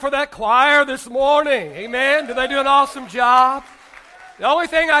For that choir this morning. Amen. Did they do an awesome job? The only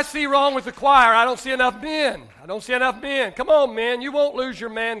thing I see wrong with the choir, I don't see enough men. I don't see enough men. Come on, men. You won't lose your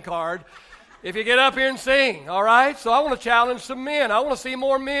man card if you get up here and sing, all right? So I want to challenge some men. I want to see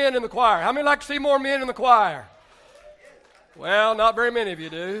more men in the choir. How many like to see more men in the choir? Well, not very many of you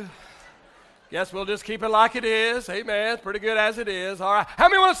do. Guess we'll just keep it like it is. Amen. It's pretty good as it is. All right. How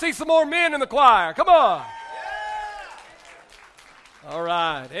many want to see some more men in the choir? Come on. All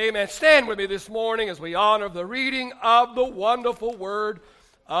right. Amen. Stand with me this morning as we honor the reading of the wonderful word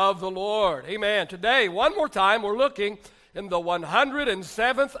of the Lord. Amen. Today, one more time, we're looking in the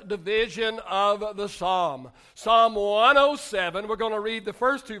 107th division of the Psalm. Psalm 107. We're going to read the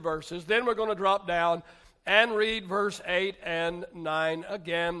first two verses. Then we're going to drop down and read verse 8 and 9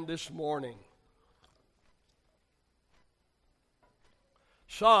 again this morning.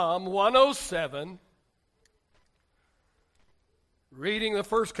 Psalm 107. Reading the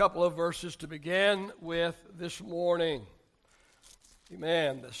first couple of verses to begin with this morning.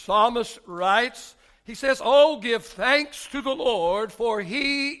 Amen. The psalmist writes, he says, "Oh, give thanks to the Lord, for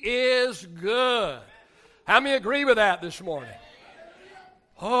he is good." How many agree with that this morning?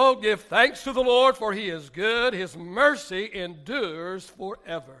 Oh, give thanks to the Lord, for he is good. His mercy endures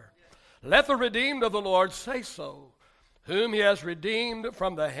forever. Let the redeemed of the Lord say so, whom he has redeemed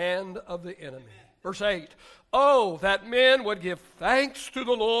from the hand of the enemy. Verse 8, "Oh, that men would give thanks to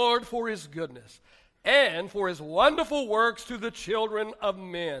the Lord for his goodness, and for his wonderful works to the children of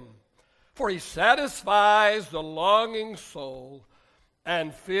men. For he satisfies the longing soul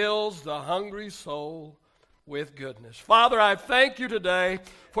and fills the hungry soul with goodness." Father, I thank you today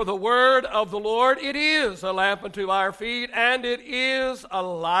for the word of the Lord. It is a lamp unto our feet, and it is a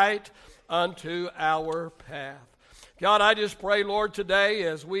light unto our path. God, I just pray, Lord, today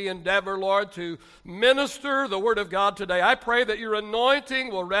as we endeavor, Lord, to minister the word of God today, I pray that your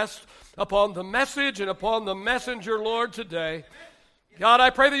anointing will rest upon the message and upon the messenger, Lord, today. God, I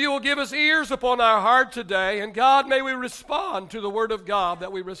pray that you will give us ears upon our heart today, and God, may we respond to the word of God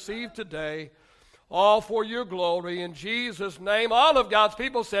that we receive today, all for your glory. In Jesus' name, all of God's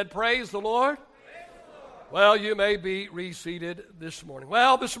people said, praise the Lord. Praise the Lord. Well, you may be reseated this morning.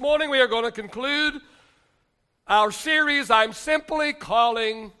 Well, this morning we are going to conclude our series I'm simply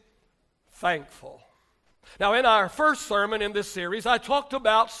calling Thankful. Now, in our first sermon in this series, I talked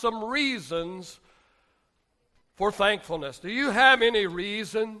about some reasons for thankfulness. Do you have any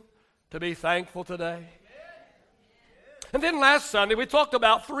reason to be thankful today? And then last Sunday, we talked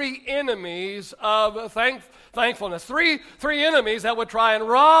about three enemies of thankfulness. Three enemies that would try and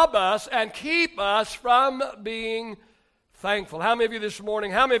rob us and keep us from being thankful. How many of you this morning,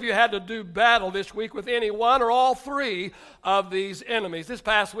 how many of you had to do battle this week with any one or all three of these enemies? This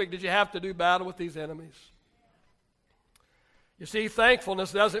past week, did you have to do battle with these enemies? You see,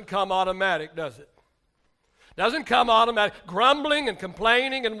 thankfulness doesn't come automatic, does it? Doesn't come automatic. Grumbling and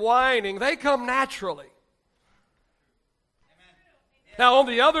complaining and whining, they come naturally. Now, on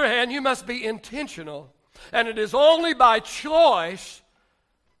the other hand, you must be intentional, and it is only by choice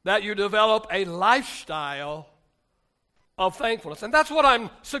that you develop a lifestyle of thankfulness. And that's what I'm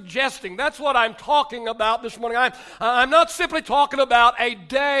suggesting. That's what I'm talking about this morning. I'm not simply talking about a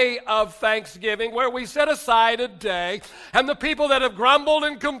day of thanksgiving where we set aside a day and the people that have grumbled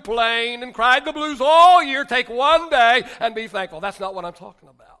and complained and cried the blues all year take one day and be thankful. That's not what I'm talking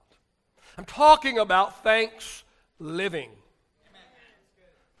about. I'm talking about thanks living.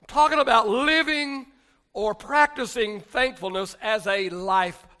 I'm talking about living or practicing thankfulness as a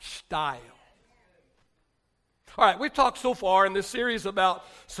lifestyle. All right, we've talked so far in this series about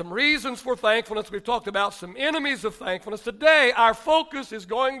some reasons for thankfulness. We've talked about some enemies of thankfulness. Today, our focus is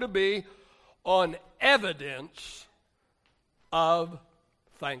going to be on evidence of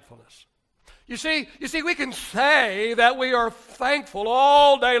thankfulness. You see, we can say that we are thankful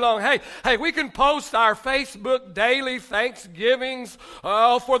all day long. Hey, we can post our Facebook daily Thanksgivings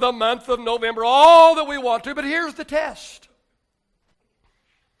for the month of November, all that we want to, but here's the test.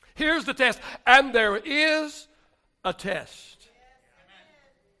 Here's the test, and there is a test.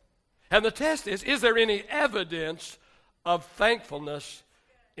 And the test is there any evidence of thankfulness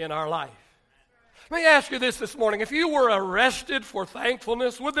in our life? Let me ask you this morning. If you were arrested for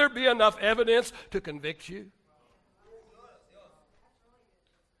thankfulness, would there be enough evidence to convict you?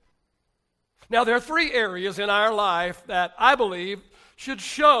 Now, there are three areas in our life that I believe should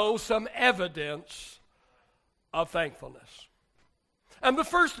show some evidence of thankfulness. And the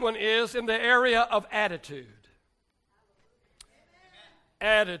first one is in the area of attitude.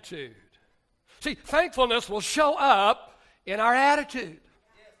 Attitude. See, thankfulness will show up in our attitude.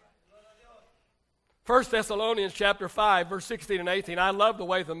 1 Thessalonians chapter 5, verse 16 and 18. I love the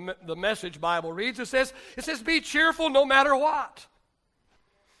way the Message Bible reads. It says, be cheerful no matter what.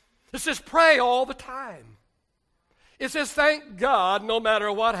 It says, pray all the time. It says, thank God no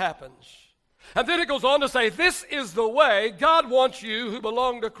matter what happens. And then it goes on to say, this is the way God wants you who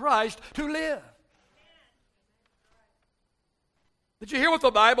belong to Christ to live. Did you hear what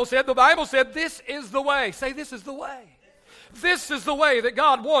the Bible said? The Bible said, this is the way. Say, this is the way. This is the way that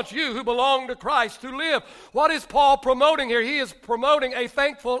God wants you who belong to Christ to live. What is Paul promoting here? He is promoting a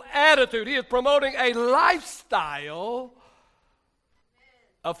thankful attitude. He is promoting a lifestyle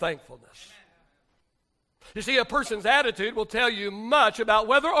of thankfulness. You see, a person's attitude will tell you much about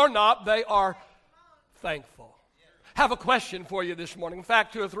whether or not they are thankful. I have a question for you this morning. In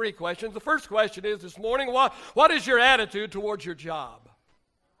fact, 2 or 3 questions. The first question is this morning, what is your attitude towards your job?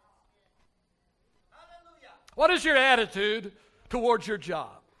 What is your attitude towards your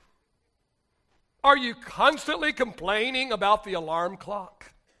job? Are you constantly complaining about the alarm clock?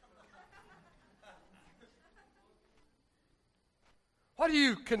 What do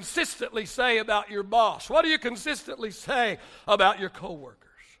you consistently say about your boss? What do you consistently say about your coworkers?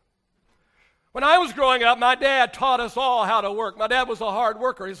 When I was growing up, my dad taught us all how to work. My dad was a hard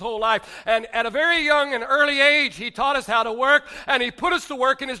worker his whole life. And at a very young and early age, he taught us how to work, and he put us to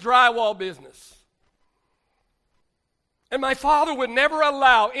work in his drywall business. And my father would never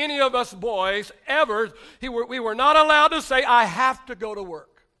allow any of us boys ever, we were not allowed to say, I have to go to work.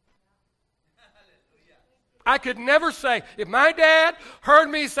 I could never say, if my dad heard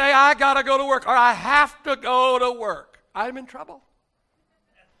me say, I got to go to work, or I have to go to work, I'm in trouble.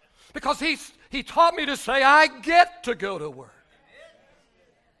 Because he taught me to say, I get to go to work.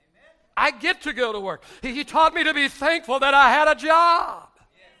 I get to go to work. He taught me to be thankful that I had a job.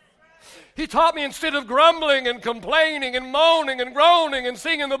 He taught me, instead of grumbling and complaining and moaning and groaning and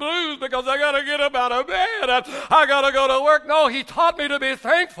singing the blues because I got to get up out of bed and I got to go to work. No, he taught me to be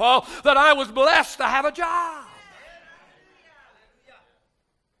thankful that I was blessed to have a job.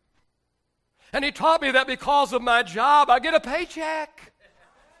 And he taught me that because of my job, I get a paycheck.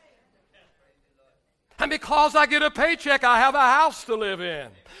 And because I get a paycheck, I have a house to live in.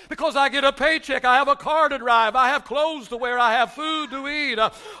 Because I get a paycheck, I have a car to drive. I have clothes to wear. I have food to eat.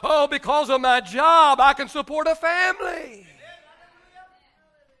 Because of my job, I can support a family.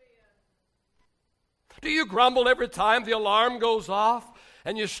 Do you grumble every time the alarm goes off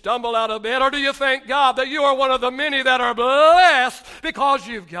and you stumble out of bed? Or do you thank God that you are one of the many that are blessed because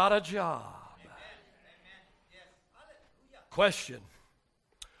you've got a job? Question.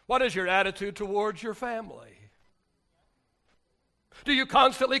 What is your attitude towards your family? Do you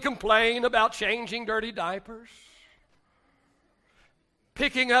constantly complain about changing dirty diapers?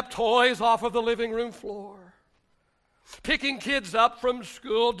 Picking up toys off of the living room floor? Picking kids up from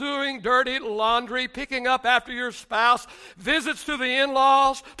school, doing dirty laundry, picking up after your spouse, visits to the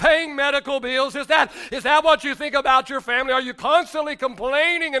in-laws, paying medical bills? Is that what you think about your family? Are you constantly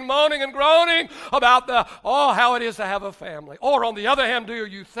complaining and moaning and groaning about how it is to have a family? Or on the other hand, are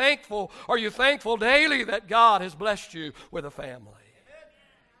you thankful daily that God has blessed you with a family?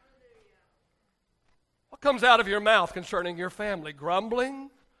 What comes out of your mouth concerning your family? Grumbling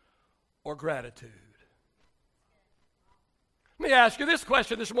or gratitude? Let me ask you this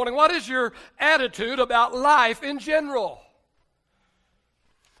question this morning. What is your attitude about life in general?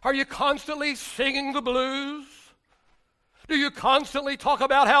 Are you constantly singing the blues? Do you constantly talk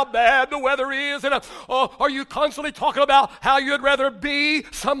about how bad the weather is? And are you constantly talking about how you'd rather be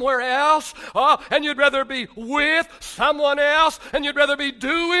somewhere else? And you'd rather be with someone else? And you'd rather be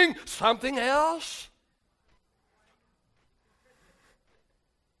doing something else?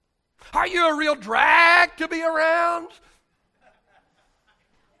 Are you a real drag to be around?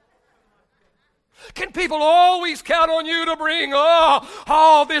 Can people always count on you to bring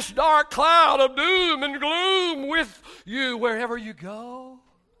all this dark cloud of doom and gloom with you wherever you go?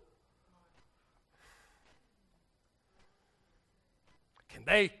 Can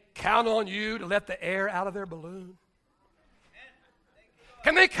they count on you to let the air out of their balloon?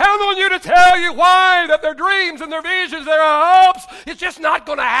 Can they count on you to tell you why that their dreams and their visions, their hopes, it's just not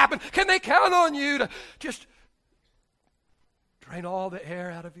going to happen? Can they count on you to just drain all the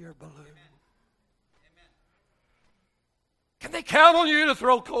air out of your balloon? Can they count on you to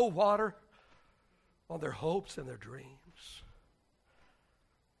throw cold water on their hopes and their dreams?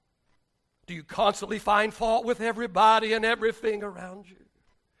 Do you constantly find fault with everybody and everything around you?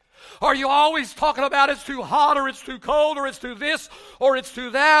 Are you always talking about it's too hot or it's too cold or it's too this or it's too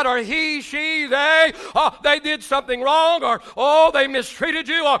that or he, she, they did something wrong or they mistreated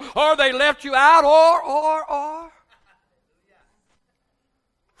you or they left you out or?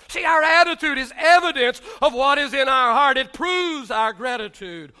 See, our attitude is evidence of what is in our heart. It proves our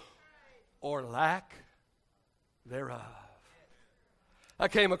gratitude or lack thereof. I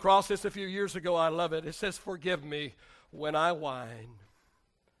came across this a few years ago. I love it. It says, forgive me when I whine.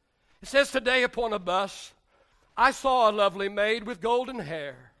 It says, today upon a bus, I saw a lovely maid with golden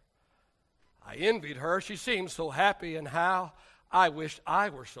hair. I envied her. She seemed so happy, and how I wished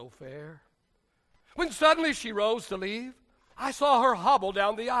I were so fair. When suddenly she rose to leave, I saw her hobble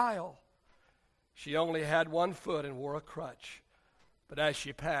down the aisle. She only had one foot and wore a crutch, but as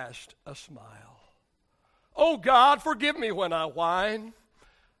she passed, a smile. Oh God, forgive me when I whine.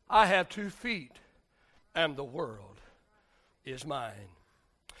 I have 2 feet, and the world is mine.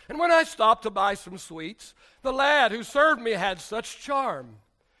 And when I stopped to buy some sweets, the lad who served me had such charm.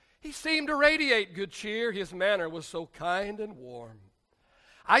 He seemed to radiate good cheer. His manner was so kind and warm.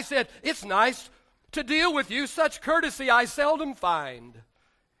 I said, it's nice to deal with you. Such courtesy I seldom find.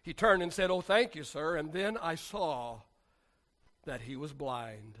 He turned and said, oh, thank you, sir. And then I saw that he was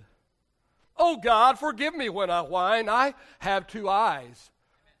blind. Oh, God, forgive me when I whine. I have 2 eyes,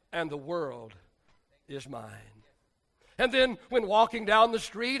 and the world is mine. And then when walking down the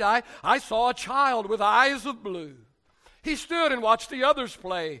street, I saw a child with eyes of blue. He stood and watched the others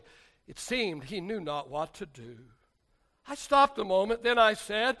play. It seemed he knew not what to do. I stopped a moment, then I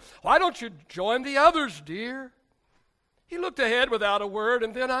said, why don't you join the others, dear? He looked ahead without a word,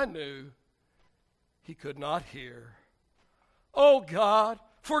 and then I knew he could not hear. Oh, God,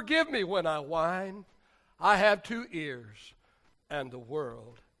 forgive me when I whine. I have 2 ears, and the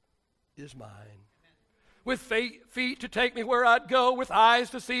world is mine. With feet to take me where I'd go, with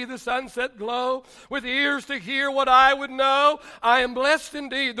eyes to see the sunset glow, with ears to hear what I would know, I am blessed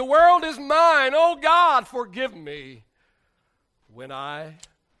indeed. The world is mine. Oh, God, forgive me when I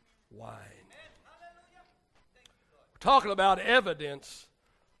whine. We're talking about evidence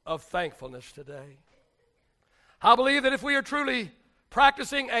of thankfulness today. I believe that if we are truly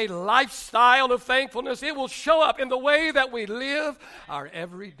practicing a lifestyle of thankfulness, it will show up in the way that we live our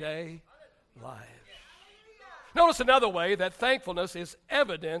everyday lives. Notice another way that thankfulness is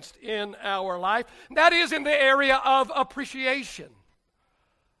evidenced in our life. That is in the area of appreciation.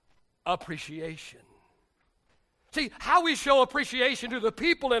 Appreciation. See, how we show appreciation to the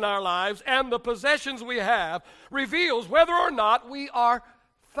people in our lives and the possessions we have reveals whether or not we are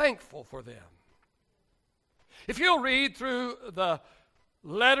thankful for them. If you'll read through the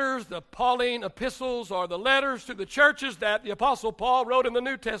letters, the Pauline epistles, or the letters to the churches that the Apostle Paul wrote in the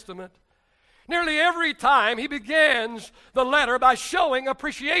New Testament, nearly every time he begins the letter by showing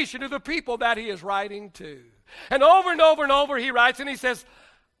appreciation to the people that he is writing to. And over and over and over he writes and he says,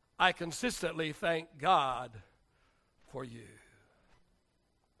 I consistently thank God for you.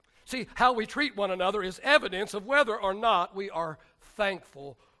 See, how we treat one another is evidence of whether or not we are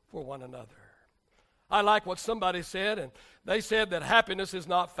thankful for one another. I like what somebody said, and they said that happiness is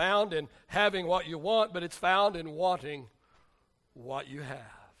not found in having what you want, but it's found in wanting what you have.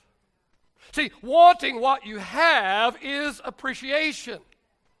 See, wanting what you have is appreciation.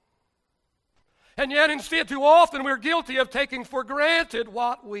 And yet instead, too often, we're guilty of taking for granted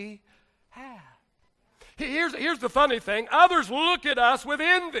what we have. Here's the funny thing. Others look at us with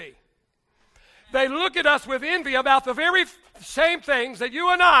envy. They look at us with envy about the very same things that you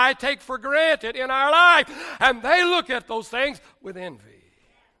and I take for granted in our life. And they look at those things with envy.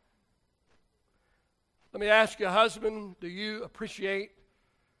 Let me ask you, husband, do you appreciate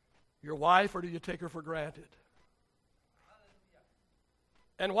your wife, or do you take her for granted?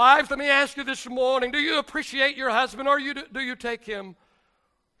 And wives, let me ask you this morning, do you appreciate your husband, or do you take him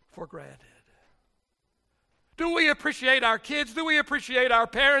for granted? Do we appreciate our kids? Do we appreciate our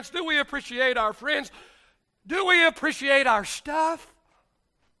parents? Do we appreciate our friends? Do we appreciate our stuff?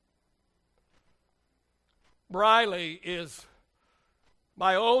 Briley is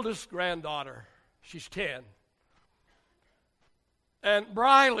my oldest granddaughter. She's 10. And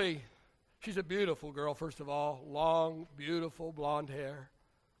Briley, she's a beautiful girl, first of all. Long, beautiful, blonde hair.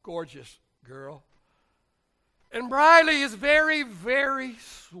 Gorgeous girl. And Briley is very, very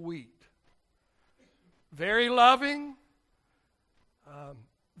sweet. Very loving.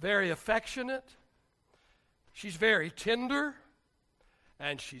 Very affectionate. She's very tender.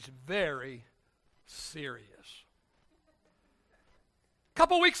 And she's very serious. A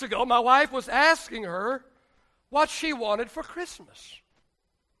couple weeks ago, my wife was asking her what she wanted for Christmas.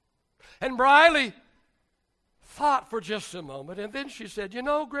 And Briley thought for just a moment, and then she said, you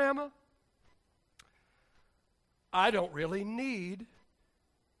know, Grandma, I don't really need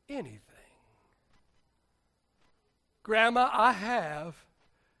anything. Grandma, I have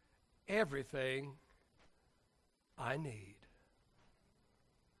everything I need.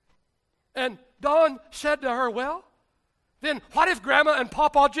 And Dawn said to her, well, then what if Grandma and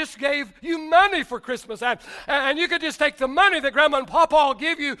Papa just gave you money for Christmas? And you could just take the money that Grandma and Papa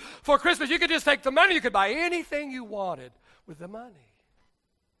give you for Christmas. You could just take the money. You could buy anything you wanted with the money.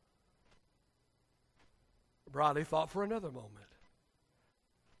 Briley thought for another moment.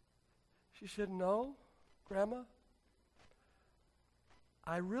 She said, no, Grandma,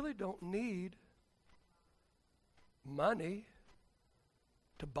 I really don't need money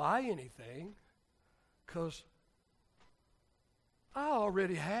to buy anything because I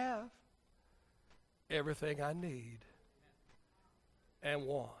already have everything I need and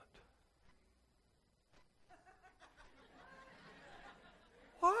want.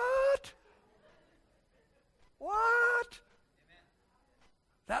 What? What?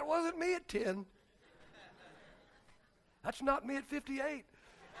 That wasn't me at 10. That's not me at 58.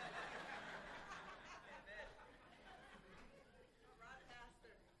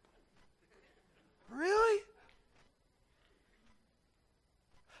 Really?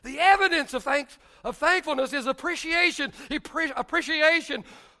 The evidence of thankfulness is appreciation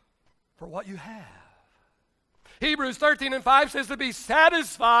for what you have. Hebrews 13:5 says to be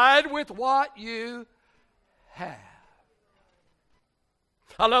satisfied with what you have.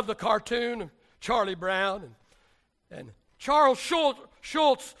 I love the cartoon of Charlie Brown, and Charles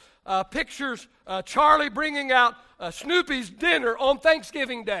Schultz pictures Charlie bringing out Snoopy's dinner on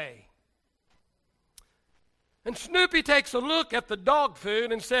Thanksgiving Day. And Snoopy takes a look at the dog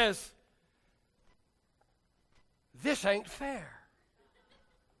food and says, this ain't fair.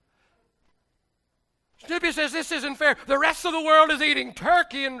 Snoopy says, this isn't fair. The rest of the world is eating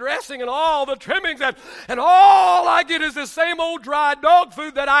turkey and dressing and all the trimmings, and all I get is this same old dry dog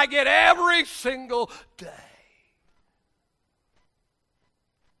food that I get every single day.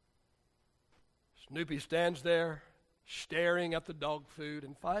 Snoopy stands there staring at the dog food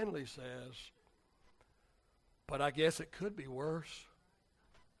and finally says, but I guess it could be worse.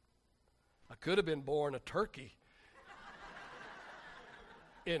 I could have been born a turkey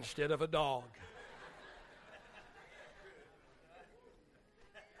instead of a dog.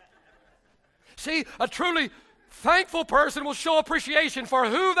 See, a truly thankful person will show appreciation for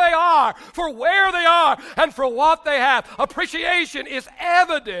who they are, for where they are, and for what they have. Appreciation is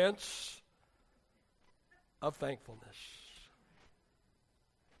evidence of thankfulness.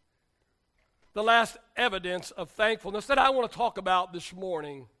 The last evidence of thankfulness that I want to talk about this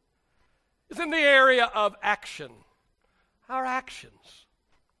morning is in the area of action. Our actions.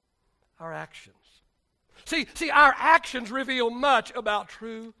 Our actions. See, our actions reveal much about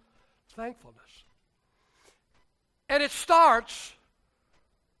true thankfulness. And it starts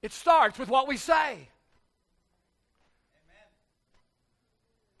with what we say.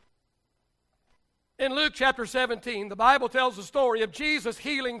 In Luke chapter 17, the Bible tells the story of Jesus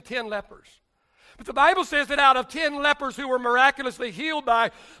healing 10 lepers. But the Bible says that out of 10 lepers who were miraculously healed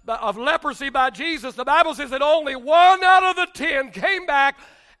of leprosy by Jesus, the Bible says that only 1 out of the 10 came back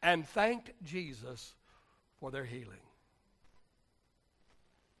and thanked Jesus for their healing.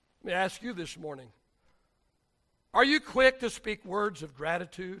 Let me ask you this morning, are you quick to speak words of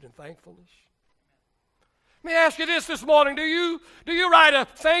gratitude and thankfulness? Let me ask you this morning, do you write a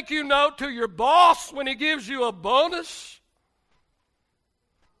thank you note to your boss when he gives you a bonus?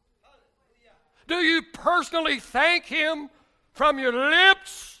 Do you personally thank him from your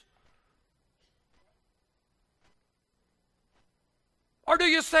lips? Or do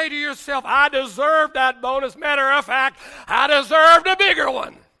you say to yourself, I deserved that bonus. Matter of fact, I deserved a bigger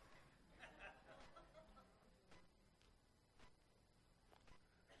one.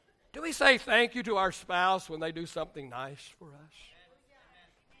 Do we say thank you to our spouse when they do something nice for us?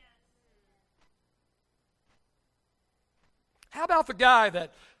 How about the guy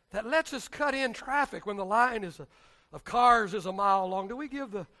that lets us cut in traffic when the line of cars is a mile long? Do we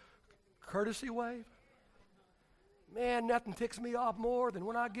give the courtesy wave? Man, nothing ticks me off more than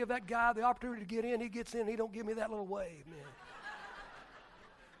when I give that guy the opportunity to get in. He gets in, he don't give me that little wave, man.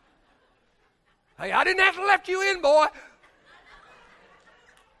 Hey, I didn't have to let you in, boy.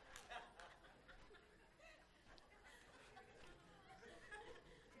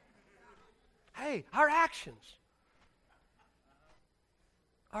 Hey, our actions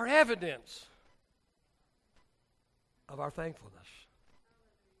are evidence of our thankfulness.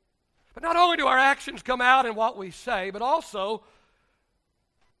 But not only do our actions come out in what we say, but also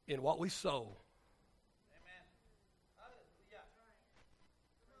in what we sow.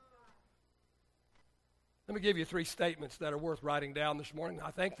 Let me give you 3 statements that are worth writing down this morning.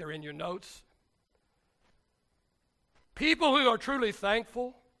 I think they're in your notes. People who are truly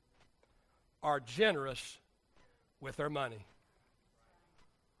thankful are generous with their money.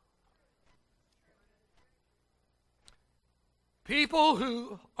 People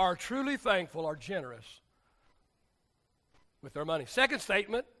who are truly thankful are generous with their money. Second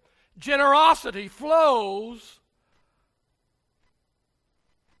statement, generosity flows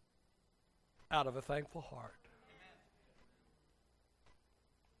out of a thankful heart.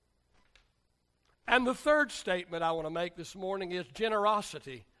 And the third statement I want to make this morning is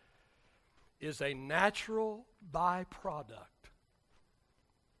generosity is a natural byproduct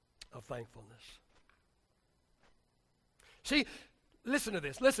of thankfulness. See, listen to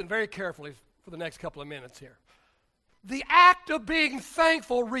this. Listen very carefully for the next couple of minutes here. The act of being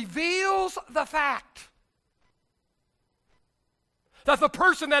thankful reveals the fact that the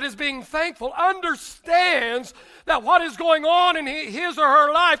person that is being thankful understands that what is going on in his or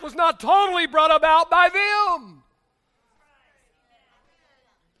her life was not totally brought about by them.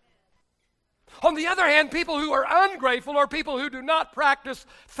 On the other hand, people who are ungrateful or people who do not practice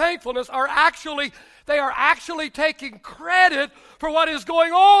thankfulness are actually taking credit for what is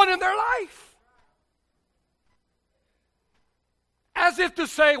going on in their life. As if to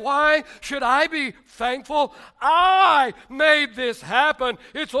say, why should I be thankful? I made this happen.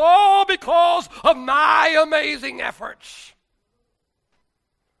 It's all because of my amazing efforts.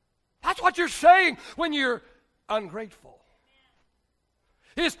 That's what you're saying when you're ungrateful.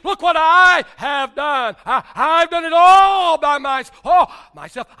 Is look what I have done. I've done it all by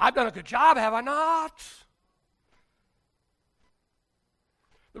myself. I've done a good job, have I not?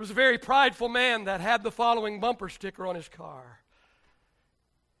 There was a very prideful man that had the following bumper sticker on his car.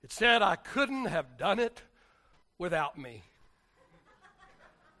 It said, I couldn't have done it without me.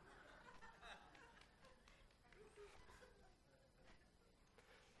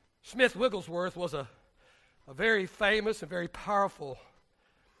 Smith Wigglesworth was a very famous and very powerful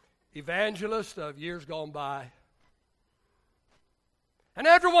evangelist of years gone by. And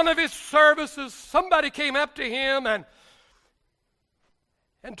after one of his services, somebody came up to him and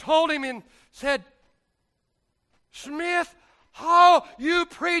told him and said, Smith, oh, you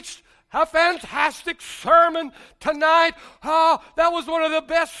preached a fantastic sermon tonight. Oh, that was one of the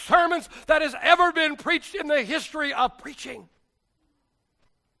best sermons that has ever been preached in the history of preaching.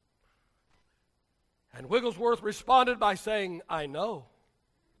 And Wigglesworth responded by saying, I know.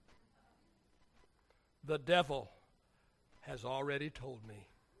 The devil has already told me.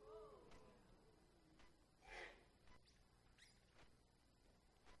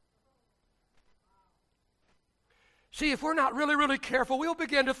 See, if we're not really, really careful, we'll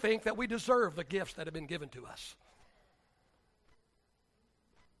begin to think that we deserve the gifts that have been given to us.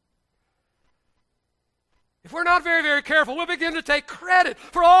 If we're not very, very careful, we'll begin to take credit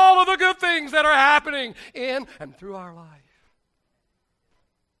for all of the good things that are happening in and through our life.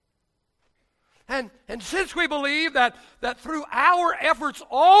 And since we believe that through our efforts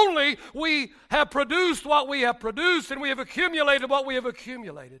only we have produced what we have produced and we have accumulated what we have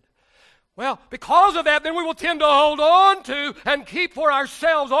accumulated, well, because of that, then we will tend to hold on to and keep for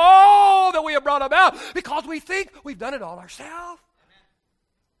ourselves all that we have brought about because we think we've done it all ourselves.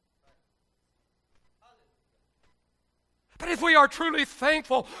 But if we are truly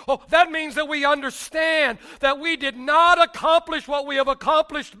thankful, that means that we understand that we did not accomplish what we have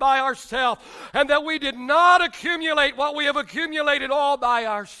accomplished by ourselves, and that we did not accumulate what we have accumulated all by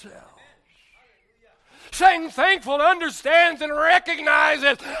ourselves. Saying thankful understands and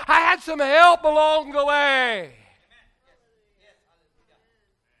recognizes I had some help along the way.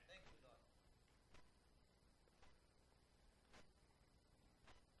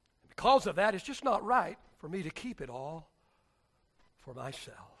 Because of that, it's just not right for me to keep it all for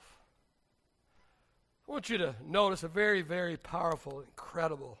myself. I want you to notice a very, very powerful,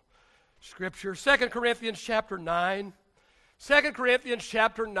 incredible scripture. 2 Corinthians chapter 9. 2 Corinthians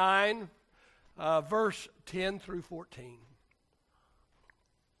chapter 9, verse 10 through 14.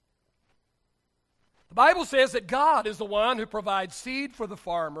 The Bible says that God is the one who provides seed for the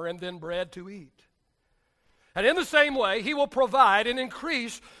farmer and then bread to eat. And in the same way, He will provide and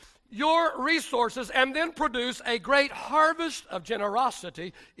increase your resources and then produce a great harvest of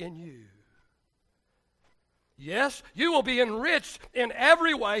generosity in you. Yes, you will be enriched in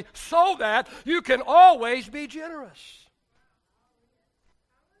every way so that you can always be generous.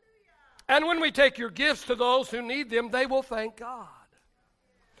 And when we take your gifts to those who need them, they will thank God.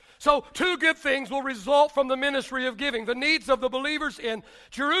 So 2 good things will result from the ministry of giving. The needs of the believers in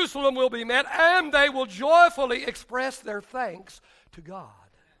Jerusalem will be met, and they will joyfully express their thanks to God.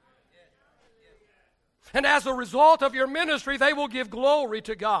 And as a result of your ministry, they will give glory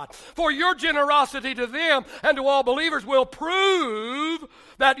to God. For your generosity to them and to all believers will prove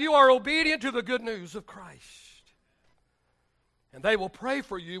that you are obedient to the good news of Christ. And they will pray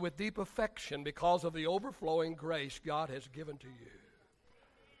for you with deep affection because of the overflowing grace God has given to you.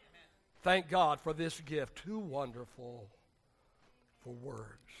 Thank God for this gift. Too wonderful for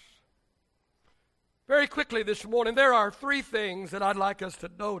words. Very quickly this morning, there are three things that I'd like us to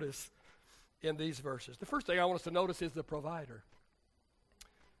notice in these verses. The first thing I want us to notice is the provider.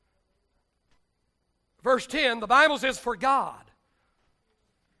 Verse 10, the Bible says, for God.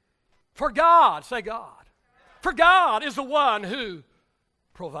 For God, say God. For God is the one who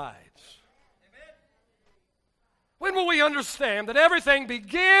provides. When will we understand that everything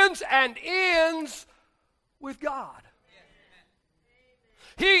begins and ends with God?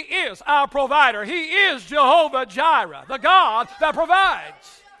 He is our provider. He is Jehovah Jireh, the God that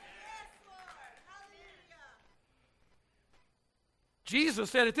provides.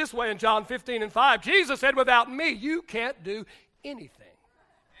 Jesus said it this way in John 15:5. Jesus said, without me, you can't do anything.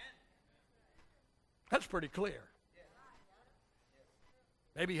 That's pretty clear.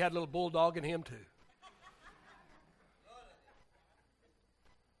 Maybe he had a little bulldog in him too.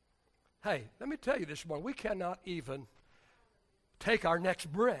 Hey, let me tell you this morning, we cannot even take our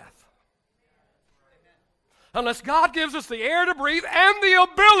next breath unless God gives us the air to breathe and the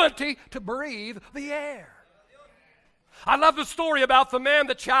ability to breathe the air. I love the story about the man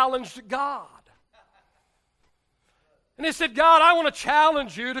that challenged God. And he said, God, I want to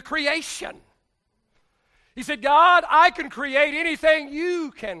challenge you to creation. He said, God, I can create anything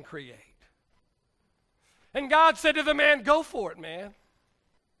you can create. And God said to the man, go for it, man.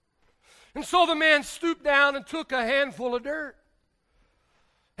 And so the man stooped down and took a handful of dirt.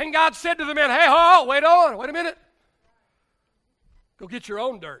 And God said to the man, hey, wait a minute. Go get your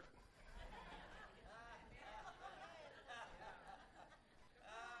own dirt.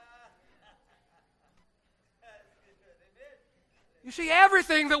 You see,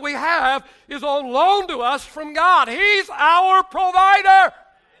 everything that we have is on loan to us from God. He's our provider.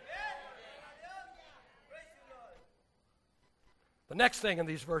 The next thing in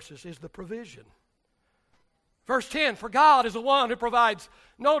these verses is the provision. Verse 10, for God is the one who provides,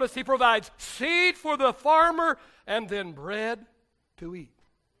 notice he provides seed for the farmer and then bread to eat.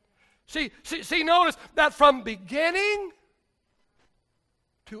 See, notice that from beginning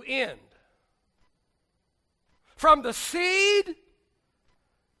to end, from the seed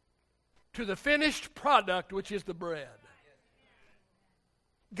to the finished product, which is the bread,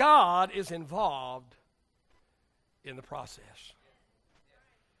 God is involved in the process.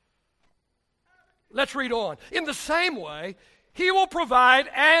 Let's read on. In the same way, he will provide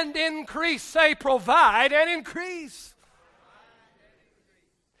and increase. Say, provide and increase.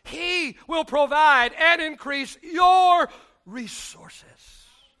 He will provide and increase your resources.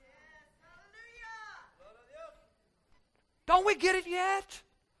 Don't we get it yet?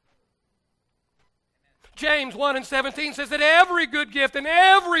 James 1:17 says that every good gift and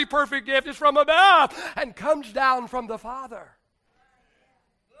every perfect gift is from above and comes down from the Father.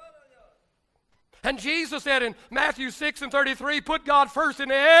 And Jesus said in Matthew 6:33, put God first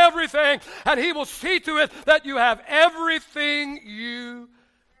in everything, and he will see to it that you have everything you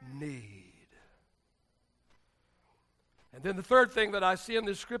need. And then the third thing that I see in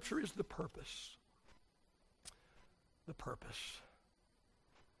this scripture is the purpose. The purpose.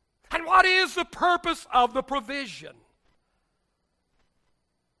 And what is the purpose of the provision?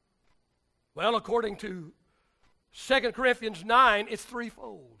 Well, according to 2 Corinthians 9, it's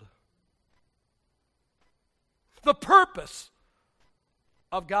threefold. The purpose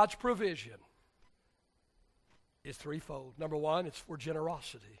of God's provision is threefold. Number one, it's for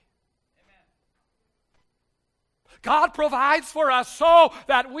generosity. Amen. God provides for us so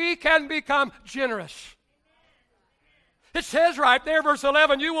that we can become generous. It says right there, verse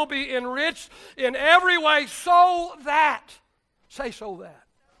 11, you will be enriched in every way so that, say so that.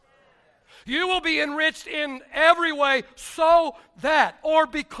 You will be enriched in every way so that, or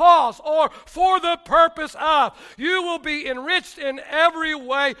because, or for the purpose of. You will be enriched in every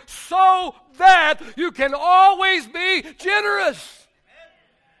way so that you can always be generous.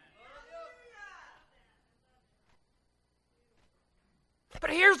 But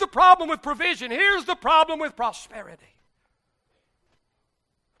here's the problem with provision. Here's the problem with prosperity.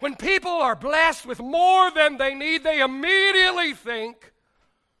 When people are blessed with more than they need, they immediately think,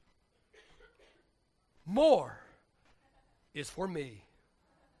 more is for me.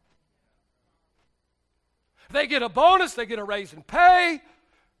 They get a bonus, they get a raise in pay,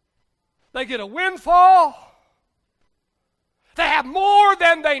 they get a windfall. They have more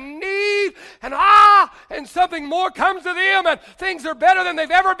than they need, and something more comes to them, and things are better than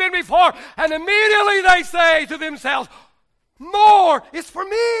they've ever been before, and immediately they say to themselves, more is for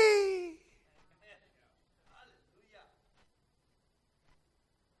me.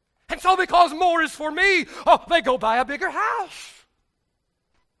 And so because more is for me, oh, they go buy a bigger house.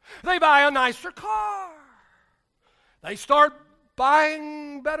 They buy a nicer car. They start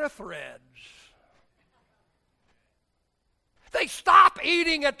buying better threads. They stop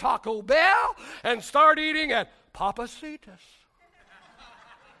eating at Taco Bell and start eating at Papacitas.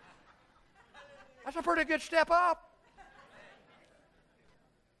 That's a pretty good step up.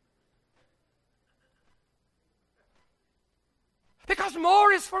 Because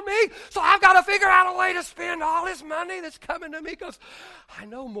more is for me, so I've got to figure out a way to spend all this money that's coming to me because I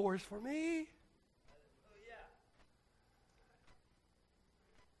know more is for me.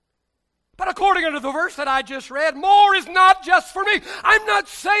 But according to the verse that I just read, more is not just for me. I'm not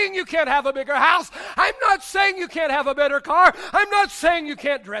saying you can't have a bigger house. I'm not saying you can't have a better car. I'm not saying you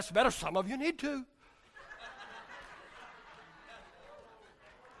can't dress better. Some of you need to.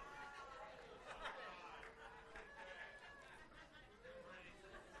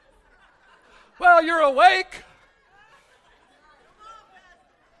 Well, you're awake.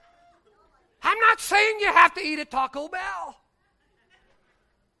 I'm not saying you have to eat at Taco Bell.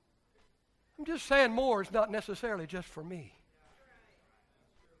 I'm just saying more is not necessarily just for me.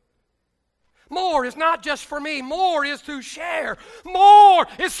 More is not just for me. More is to share. More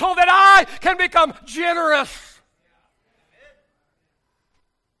is so that I can become generous.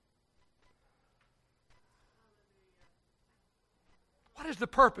 What is the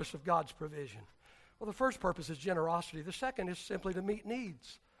purpose of God's provision? Well, the first purpose is generosity. The second is simply to meet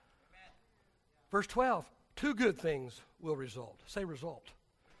needs. Verse 12, 2 good things will result. Say result.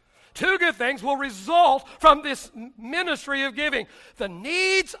 2 good things will result from this ministry of giving. The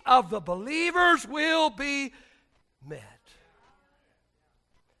needs of the believers will be met.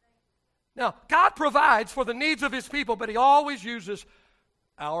 Now, God provides for the needs of His people, but He always uses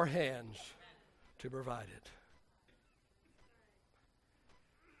our hands to provide it.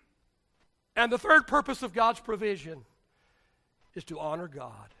 And the third purpose of God's provision is to honor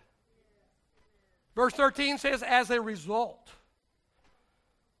God. Verse 13 says, as a result.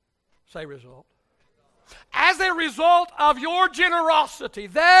 Say result. As a result of your generosity,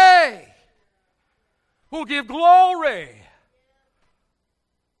 they will give glory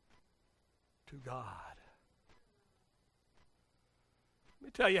to God. Let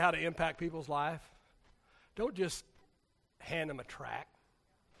me tell you how to impact people's life. Don't just hand them a tract.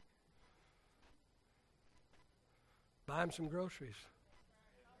 Buy them some groceries.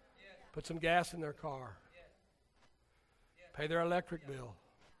 Put some gas in their car. Pay their electric bill.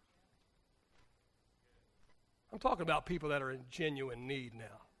 I'm talking about people that are in genuine need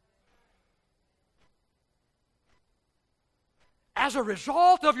now. As a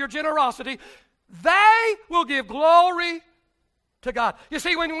result of your generosity, they will give glory to God. You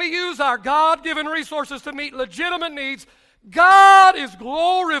see, when we use our God-given resources to meet legitimate needs, God is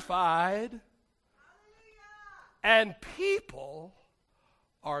glorified. And people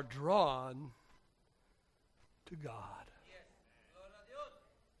are drawn to God.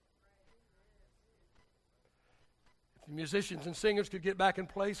 If the musicians and singers could get back in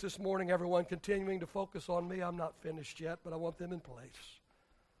place this morning, everyone continuing to focus on me. I'm not finished yet, but I want them in place.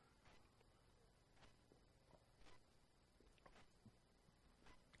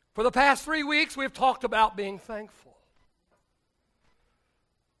 For the past 3 weeks, we've talked about being thankful.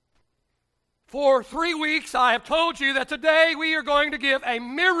 For 3 weeks, I have told you that today we are going to give a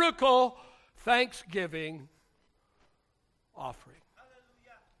miracle Thanksgiving offering.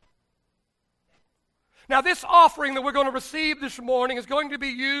 Now, this offering that we're going to receive this morning is going to be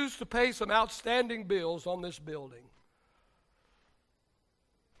used to pay some outstanding bills on this building.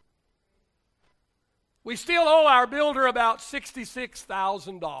 We still owe our builder about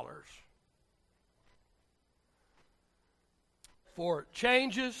 $66,000 for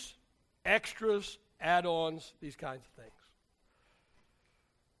changes, extras, add-ons, these kinds of things.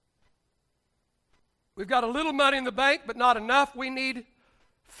 We've got a little money in the bank, but not enough. We need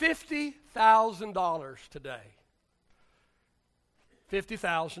 $50,000 today.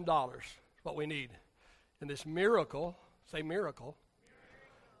 $50,000 is what we need in this miracle, say miracle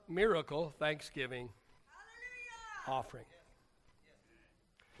Thanksgiving offering.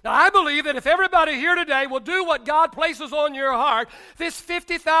 Now, I believe that if everybody here today will do what God places on your heart, this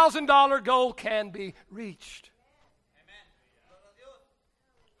 $50,000 goal can be reached.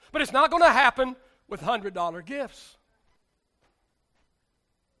 But it's not going to happen with $100 gifts.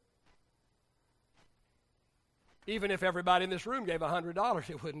 Even if everybody in this room gave $100,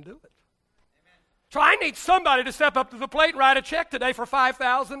 it wouldn't do it. So I need somebody to step up to the plate and write a check today for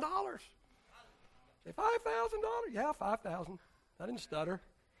 $5,000. Say $5,000? Yeah, $5,000. I didn't stutter.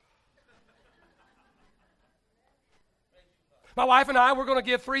 My wife and I, we're going to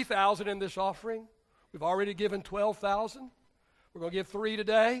give $3,000 in this offering. We've already given $12,000. We're going to give $3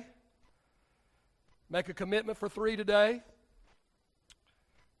 today. Make a commitment for $3 today.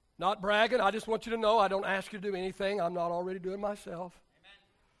 Not bragging. I just want you to know I don't ask you to do anything I'm not already doing myself.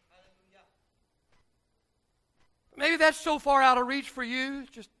 Maybe that's so far out of reach for you.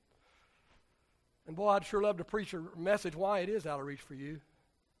 And boy, I'd sure love to preach a message why it is out of reach for you.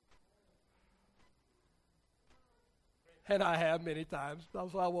 And I have many times.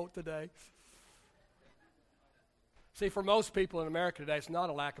 That's what I won't today. See, for most people in America today, it's not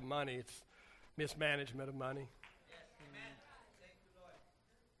a lack of money. It's mismanagement of money.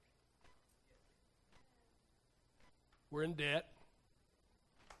 We're in debt.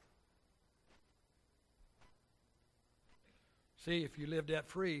 See, if you live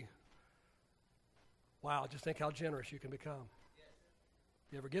debt-free, wow, just think how generous you can become.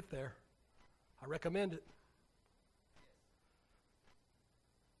 If you ever get there, I recommend it.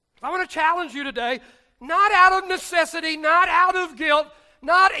 I want to challenge you today, not out of necessity, not out of guilt,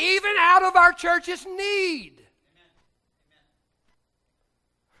 not even out of our church's need.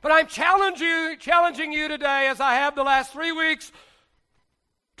 But I'm challenging you today, as I have the last 3 weeks,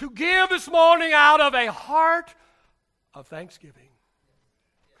 to give this morning out of a heart of thanksgiving.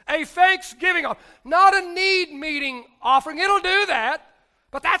 A thanksgiving, not a need meeting offering. It'll do that,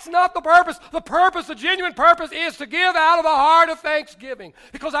 but that's not the purpose. The purpose, the genuine purpose, is to give out of a heart of thanksgiving,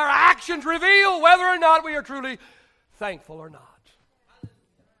 because our actions reveal whether or not we are truly thankful or not.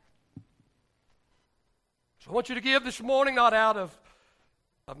 So I want you to give this morning not out of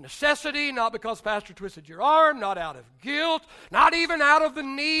necessity, not because Pastor twisted your arm, not out of guilt, not even out of the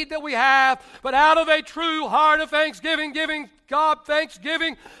need that we have, but out of a true heart of thanksgiving, giving God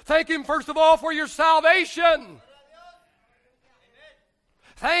thanksgiving. Thank Him, first of all, for your salvation.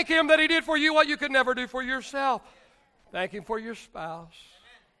 Thank Him that He did for you what you could never do for yourself. Thank Him for your spouse.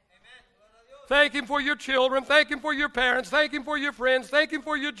 Thank Him for your children. Thank Him for your parents. Thank Him for your friends. Thank Him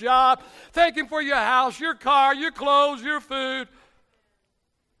for your job. Thank Him for your house, your car, your clothes, your food.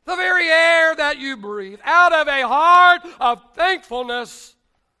 The very air that you breathe. Out of a heart of thankfulness,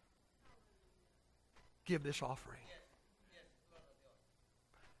 give this offering.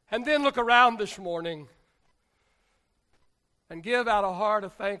 And then look around this morning and give out a heart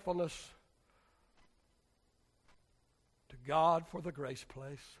of thankfulness to God for the Grace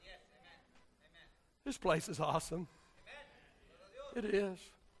Place. This place is awesome. It is.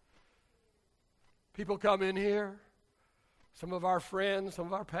 People come in here. Some of our friends, some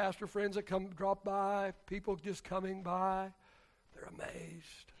of our pastor friends that come drop by, people just coming by, they're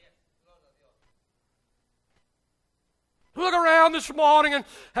amazed. Look around this morning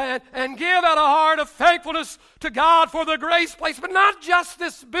and give out a heart of thankfulness to God for the Grace Place, but not just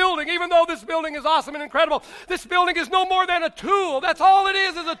this building. Even though this building is awesome and incredible, this building is no more than a tool. That's all it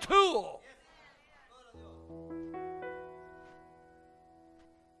is a tool.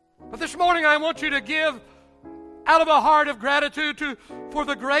 But this morning I want you to give out of a heart of gratitude for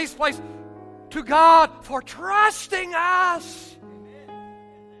the Grace Place, to God for trusting us.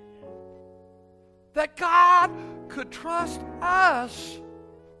 That God could trust us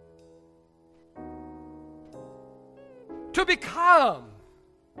to become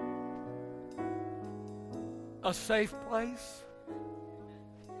a safe place.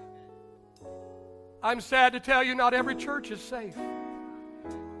 I'm sad to tell you, not every church is safe.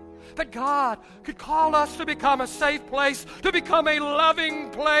 That God could call us to become a safe place, to become a loving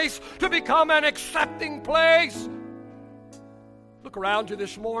place, to become an accepting place. Look around you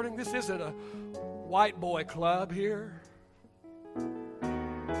this morning. This isn't a white boy club here.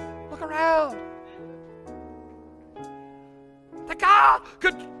 Look around. That God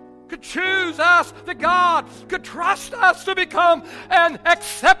could choose us, that God could trust us to become an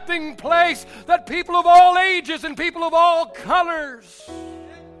accepting place, that people of all ages and people of all colors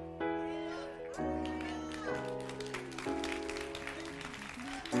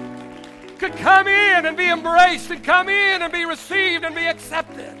could come in and be embraced, and come in and be received and be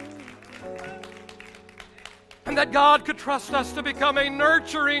accepted. And that God could trust us to become a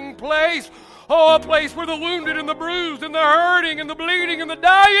nurturing place. Oh, a place where the wounded and the bruised and the hurting and the bleeding and the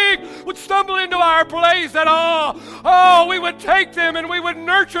dying would stumble into our place. And we would take them and we would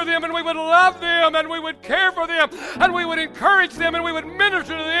nurture them and we would love them and we would care for them and we would encourage them and we would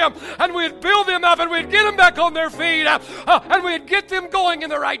minister to them and we'd build them up and we'd get them back on their feet and we'd get them going in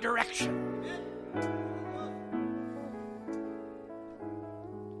the right direction.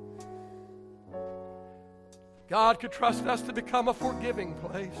 God could trust us to become a forgiving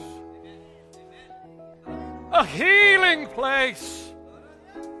place, a healing place.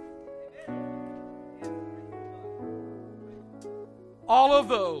 All of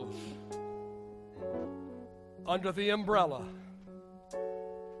those under the umbrella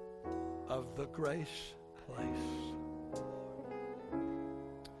of the grace place.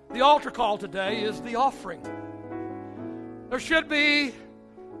 The altar call today is the offering. There should be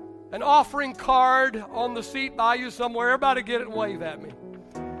an offering card on the seat by you somewhere. Everybody get it and wave at me.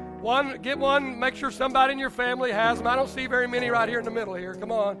 Get one, make sure somebody in your family has them. I don't see very many right here in the middle here.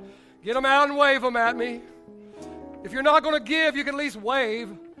 Come on. Get them out and wave them at me. If you're not going to give, you can at least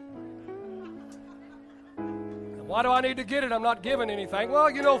wave. And why do I need to get it? I'm not giving anything.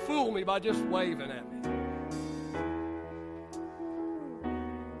 Well, fool me by just waving at me.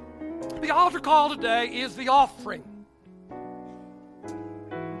 The altar call today is the offering.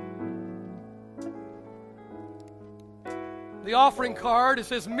 The offering card, it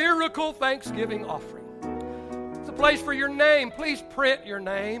says Miracle Thanksgiving Offering. It's a place for your name. Please print your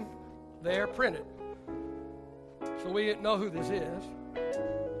name there. Print it, so we know who this is.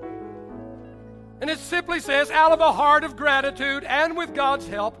 And it simply says, out of a heart of gratitude and with God's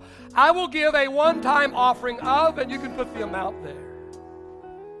help, I will give a one-time offering of, and you can put the amount there.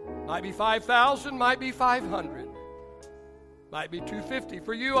 Might be $5,000, might be $500, might be $250.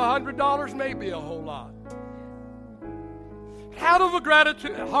 For you, $100 may be a whole lot. Out of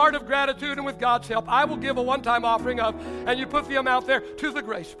a heart of gratitude and with God's help, I will give a one-time offering of, and you put the amount there, to the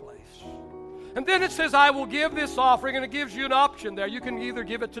grace place. And then it says, I will give this offering, and it gives you an option there. You can either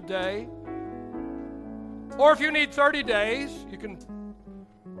give it today, or if you need 30 days, you can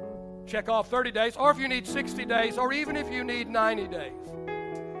check off 30 days, or if you need 60 days, or even if you need 90 days.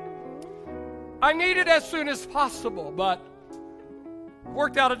 I need it as soon as possible, but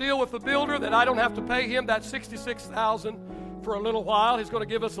worked out a deal with the builder that I don't have to pay him that $66,000 for a little while. He's going to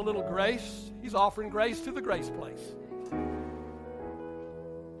give us a little grace. He's offering grace to the grace place.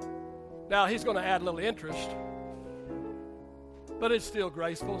 Now, he's going to add a little interest, but it's still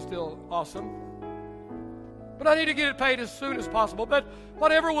graceful, still awesome. But I need to get it paid as soon as possible, but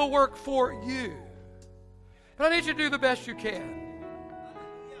whatever will work for you. And I need you to do the best you can.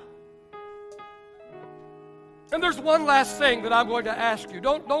 And there's one last thing that I'm going to ask you.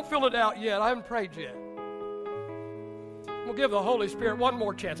 Don't fill it out yet. I haven't prayed yet. We'll give the Holy Spirit one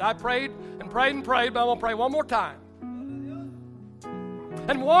more chance. I prayed and prayed and prayed, but I'm going to pray one more time.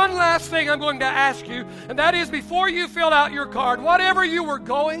 And one last thing I'm going to ask you, and that is before you fill out your card, whatever you were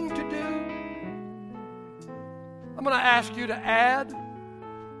going to do, I'm going to ask you to add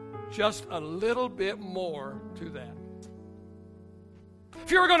just a little bit more to that.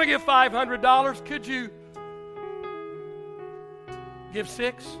 If you were going to give $500, could you give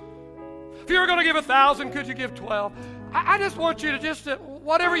 6? If you were going to give 1,000, could you give 12? I just want you to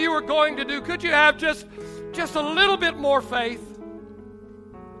whatever you were going to do, could you have just a little bit more faith?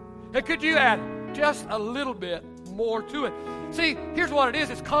 And could you add just a little bit more to it? See, here's what it is.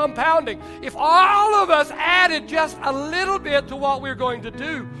 It's compounding. If all of us added just a little bit to what we're going to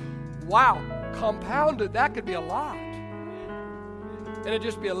do, wow, compounded, that could be a lot. And it'd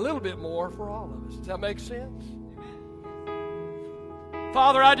just be a little bit more for all of us. Does that make sense?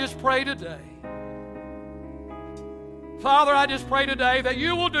 Father, I just pray today. Father, I just pray today that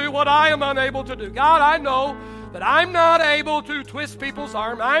you will do what I am unable to do. God, I know that I'm not able to twist people's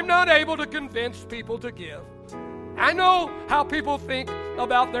arm. I'm not able to convince people to give. I know how people think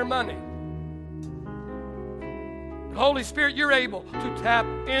about their money. Holy Spirit, you're able to tap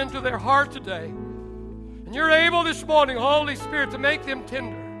into their heart today. And you're able this morning, Holy Spirit, to make them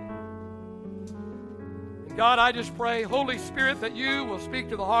tender. And God, I just pray, Holy Spirit, that you will speak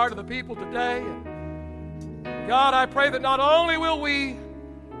to the heart of the people today. And God, I pray that not only will we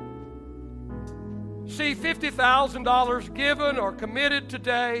see $50,000 given or committed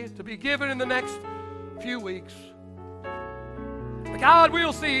today to be given in the next few weeks, God,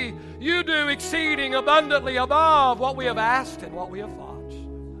 we'll see you do exceeding abundantly above what we have asked and what we have thought.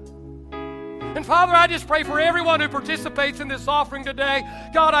 And Father, I just pray for everyone who participates in this offering today.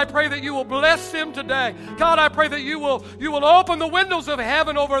 God, I pray that you will bless them today. God, I pray that you will open the windows of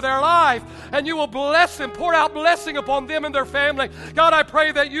heaven over their life and you will bless them, pour out blessing upon them and their family. God, I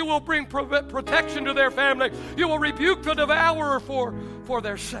pray that you will bring protection to their family. You will rebuke the devourer for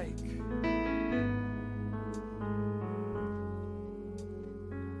their sake.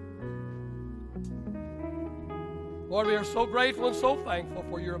 Lord, we are so grateful and so thankful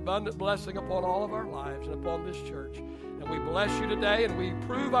for your abundant blessing upon all of our lives and upon this church. And we bless you today, and we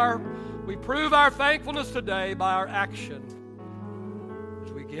prove our thankfulness today by our action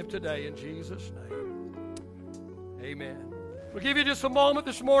as we give today in Jesus' name. Amen. We'll give you just a moment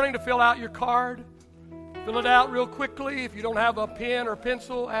this morning to fill out your card. Fill it out real quickly. If you don't have a pen or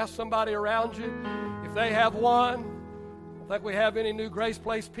pencil, ask somebody around you if they have one. think we have any new Grace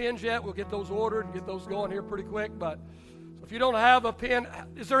Place pins yet. We'll get those ordered and get those going here pretty quick. But if you don't have a pin,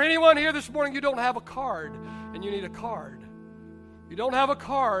 is there anyone here this morning you don't have a card and you need a card? You don't have a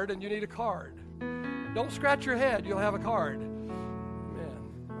card and you need a card. Don't scratch your head. You'll have a card. Amen.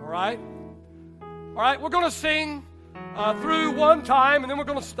 All right? All right, we're going to sing through one time, and then we're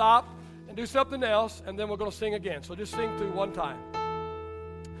going to stop and do something else, and then we're going to sing again. So just sing through one time.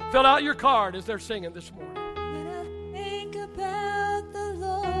 Fill out your card as they're singing this morning. When I think about the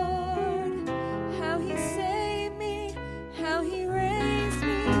Lord, how He saved me, how He raised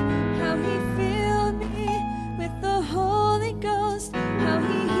me, how He filled me with the Holy Ghost, how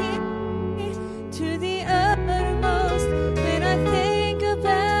He healed me to the uttermost. When I think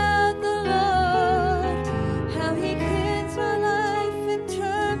about the Lord, how He cleansed my life and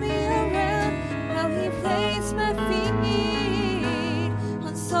turned me around, how He placed my feet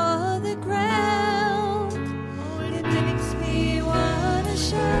on solid ground, it makes me want to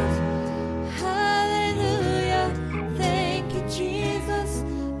shout, hallelujah, thank you, Jesus,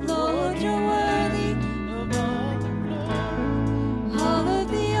 Lord, you're worthy of all the glory, all of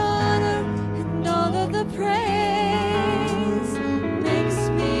the honor, and all of the praise, makes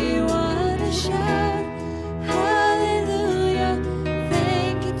me want to shout, hallelujah,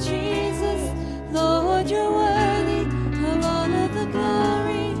 thank you, Jesus, Lord, you're worthy of all of the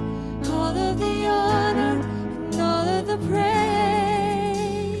glory, all of the honor, and all of the praise.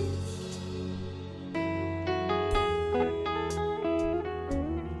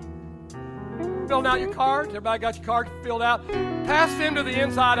 Filling out your cards. Everybody got your cards filled out. Pass them to the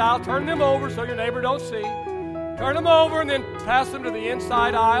inside aisle. Turn them over so your neighbor don't see. Turn them over and then pass them to the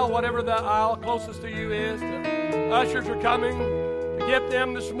inside aisle, whatever the aisle closest to you is. The ushers are coming to get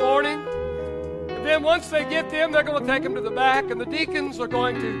them this morning. And then once they get them, they're going to take them to the back, and the deacons are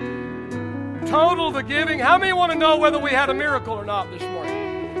going to total the giving. How many want to know whether we had a miracle or not this morning?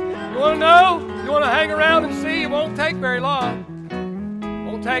 You want to know? You want to hang around and see? It won't take very long.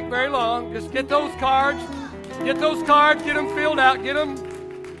 Won't take very long. Just get those cards. Get those cards. Get them filled out. Get them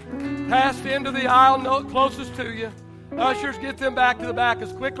passed into the aisle closest to you. Ushers, get them back to the back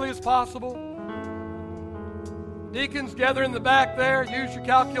as quickly as possible. Deacons, gather in the back there. Use your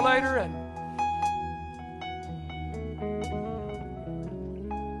calculator and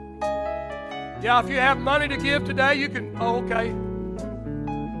yeah, if you have money to give today, you can. Oh, okay.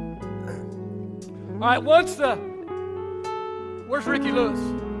 All right. Where's Ricky Lewis?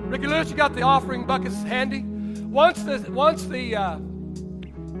 Ricky Lewis, you got the offering buckets handy. Once the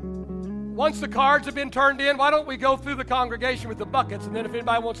cards have been turned in, why don't we go through the congregation with the buckets, and then if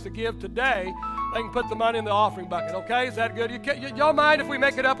anybody wants to give today, they can put the money in the offering bucket. Okay? Is that good? Y'all mind if we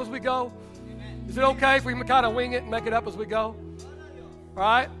make it up as we go? Is it okay if we kind of wing it and make it up as we go? All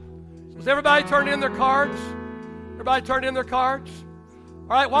right. Has everybody turned in their cards? Everybody turned in their cards? All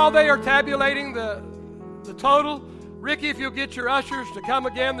right, while they are tabulating the total, Ricky, if you'll get your ushers to come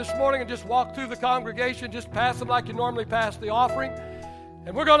again this morning and just walk through the congregation, just pass them like you normally pass the offering.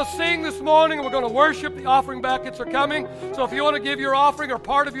 And we're going to sing this morning, and we're going to worship. The offering buckets are coming. So if you want to give your offering or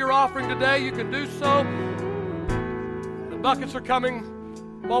part of your offering today, you can do so. The buckets are coming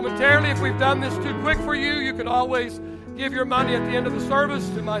momentarily. If we've done this too quick for you, you can always give your money at the end of the service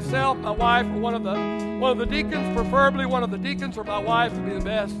to myself, my wife, or one of the deacons, preferably one of the deacons or my wife would be the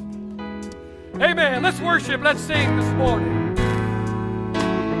best. Amen. Let's worship. Let's sing this morning.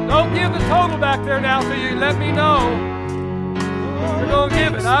 Don't give the total back there now till you let me know. You're going to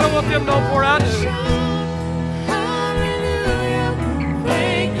give it. I don't want them to know before I do. Hallelujah.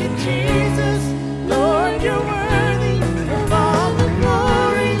 Thank you, Jesus. Lord, you're worthy of all the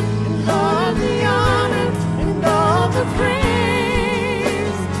glory and all the honor and all the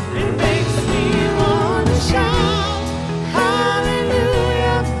praise. It makes me want to shout.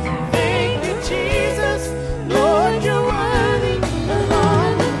 Hallelujah. Thank you, Jesus. Lord, you're worthy of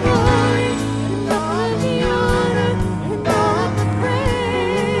all the glory and all the honor and all the praise.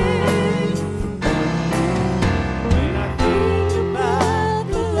 When I think about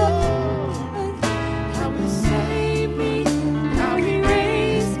the Lord, how He saved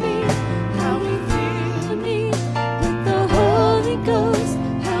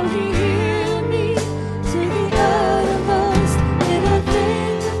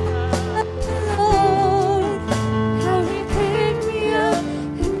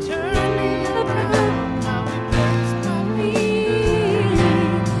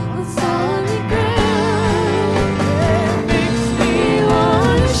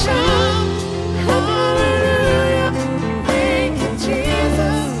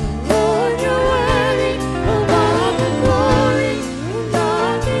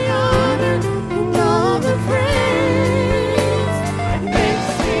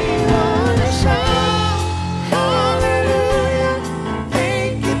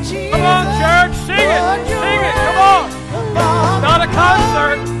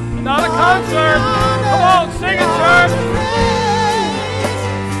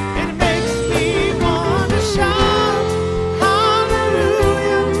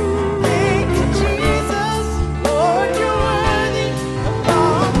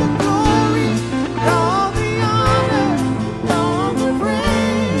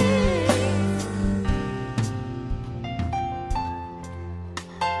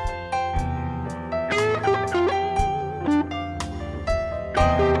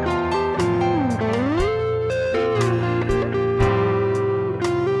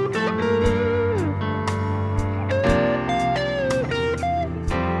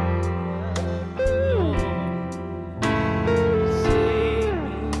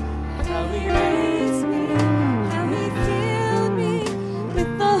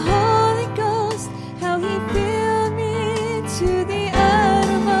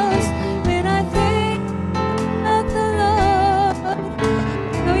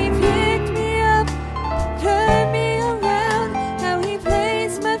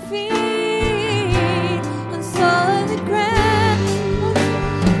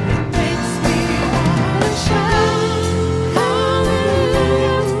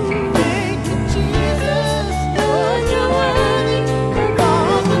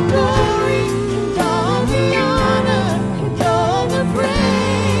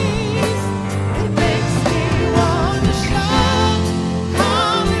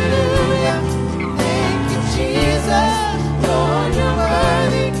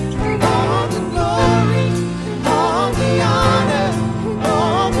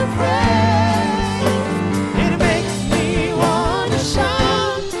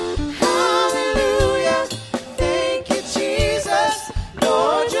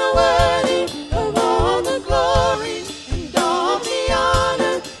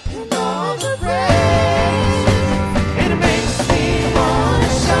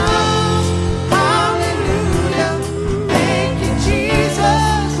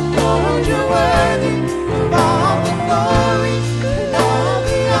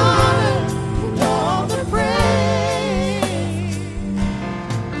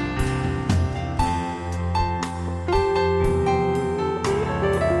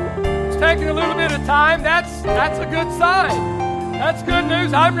that's a good sign. That's good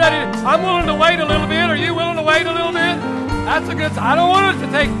news. I'm ready. I'm willing to wait a little bit. Are you willing to wait a little bit? That's a good sign. I don't want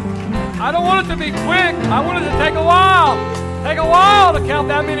it to be quick. I want it to take a while. Take a while to count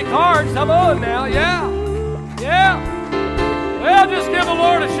that many cards. Come on now. Yeah. Well, just give the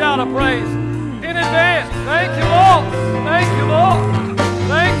Lord a shout of praise in advance. Thank you, Lord. Thank you, Lord.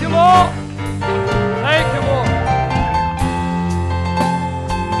 Thank you, Lord. Thank you, Lord.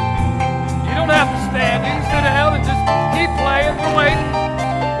 You don't have to stand. You can sit down and just keep playing. We're waiting.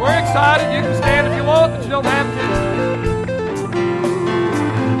 We're excited. You can stand if you want, but you don't have to.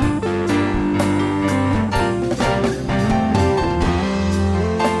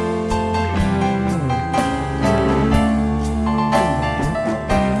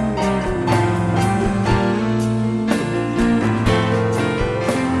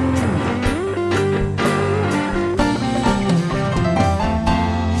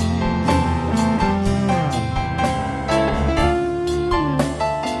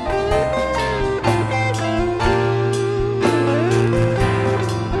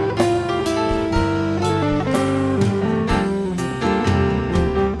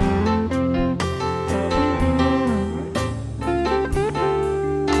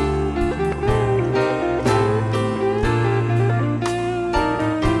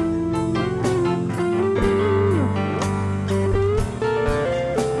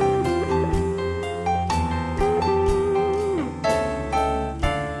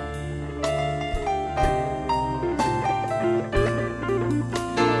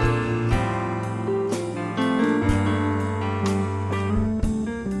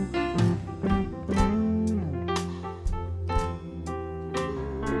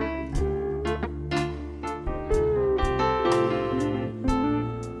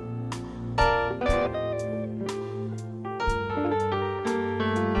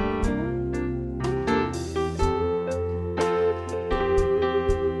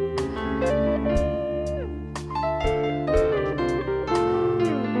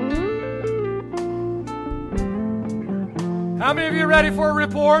 How many of you are ready for a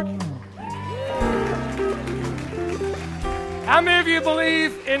report? How many of you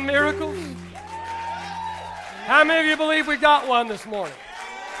believe in miracles? How many of you believe we got one this morning?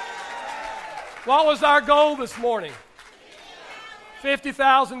 What was our goal this morning?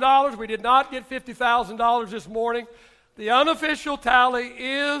 $50,000. We did not get $50,000 this morning. The unofficial tally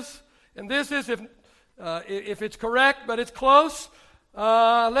is, and this is if it's correct, but it's close,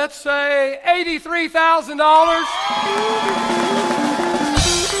 let's say $83,000.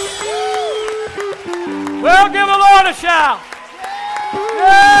 Well, give the Lord a shout.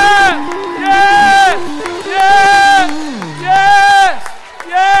 Yes, yes, yes, yes,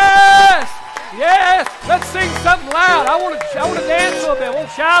 yes, yes. Let's sing something loud. I want to dance a little bit. I want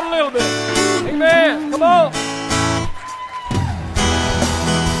to shout a little bit. Amen. Come on.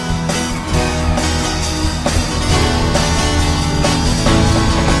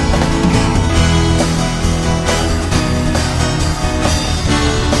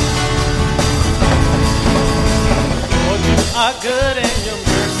 Are good and your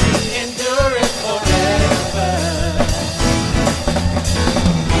mercy endureth forever.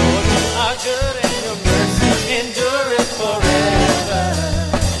 Lord, you are good and your mercy endureth forever.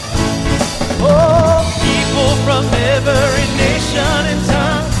 Oh, people from every nation and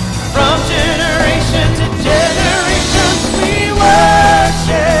tongue, from generation to generation, we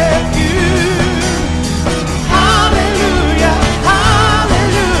worship you. Hallelujah,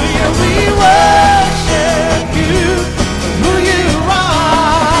 hallelujah, we worship you.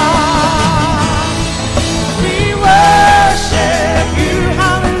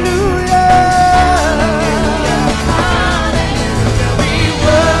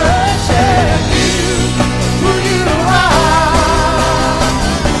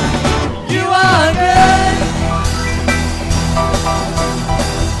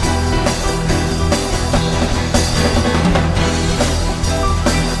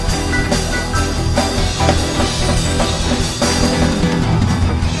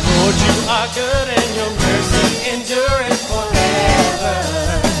 Good and your mercy endureth forever.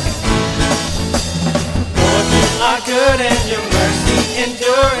 Lord, you are good and your mercy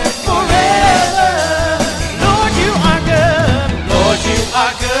endureth forever. Lord, you are good. Lord, you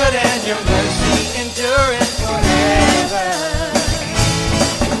are good and your mercy endureth forever.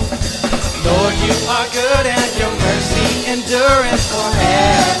 Lord, you are good and your mercy endureth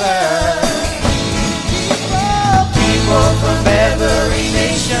forever. People from every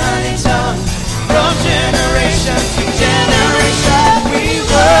nation and tongue, from generation to generation, we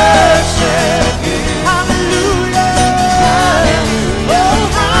worship you. Hallelujah. Oh,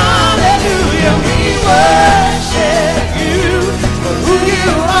 hallelujah. We worship you.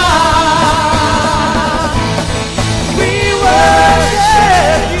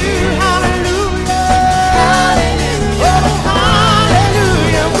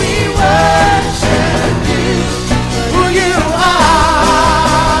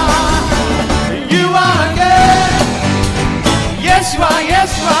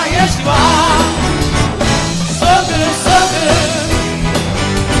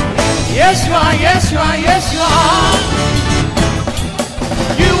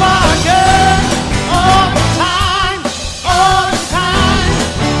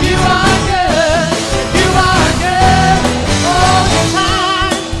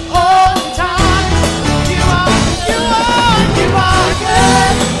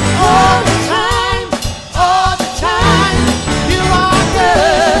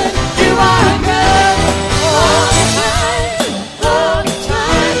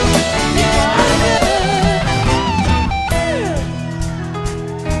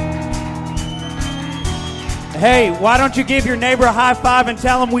 Hey, why don't you give your neighbor a high five and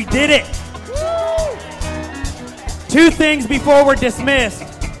tell him we did it? 2 things before we're dismissed.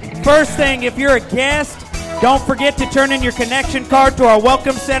 First thing, if you're a guest, don't forget to turn in your connection card to our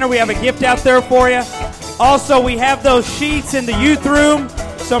welcome center. We have a gift out there for you. Also, we have those sheets in the youth room,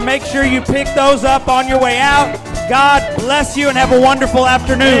 so make sure you pick those up on your way out. God bless you and have a wonderful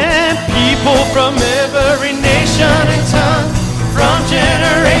afternoon. And people from every nation and tongue, from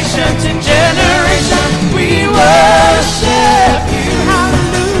generation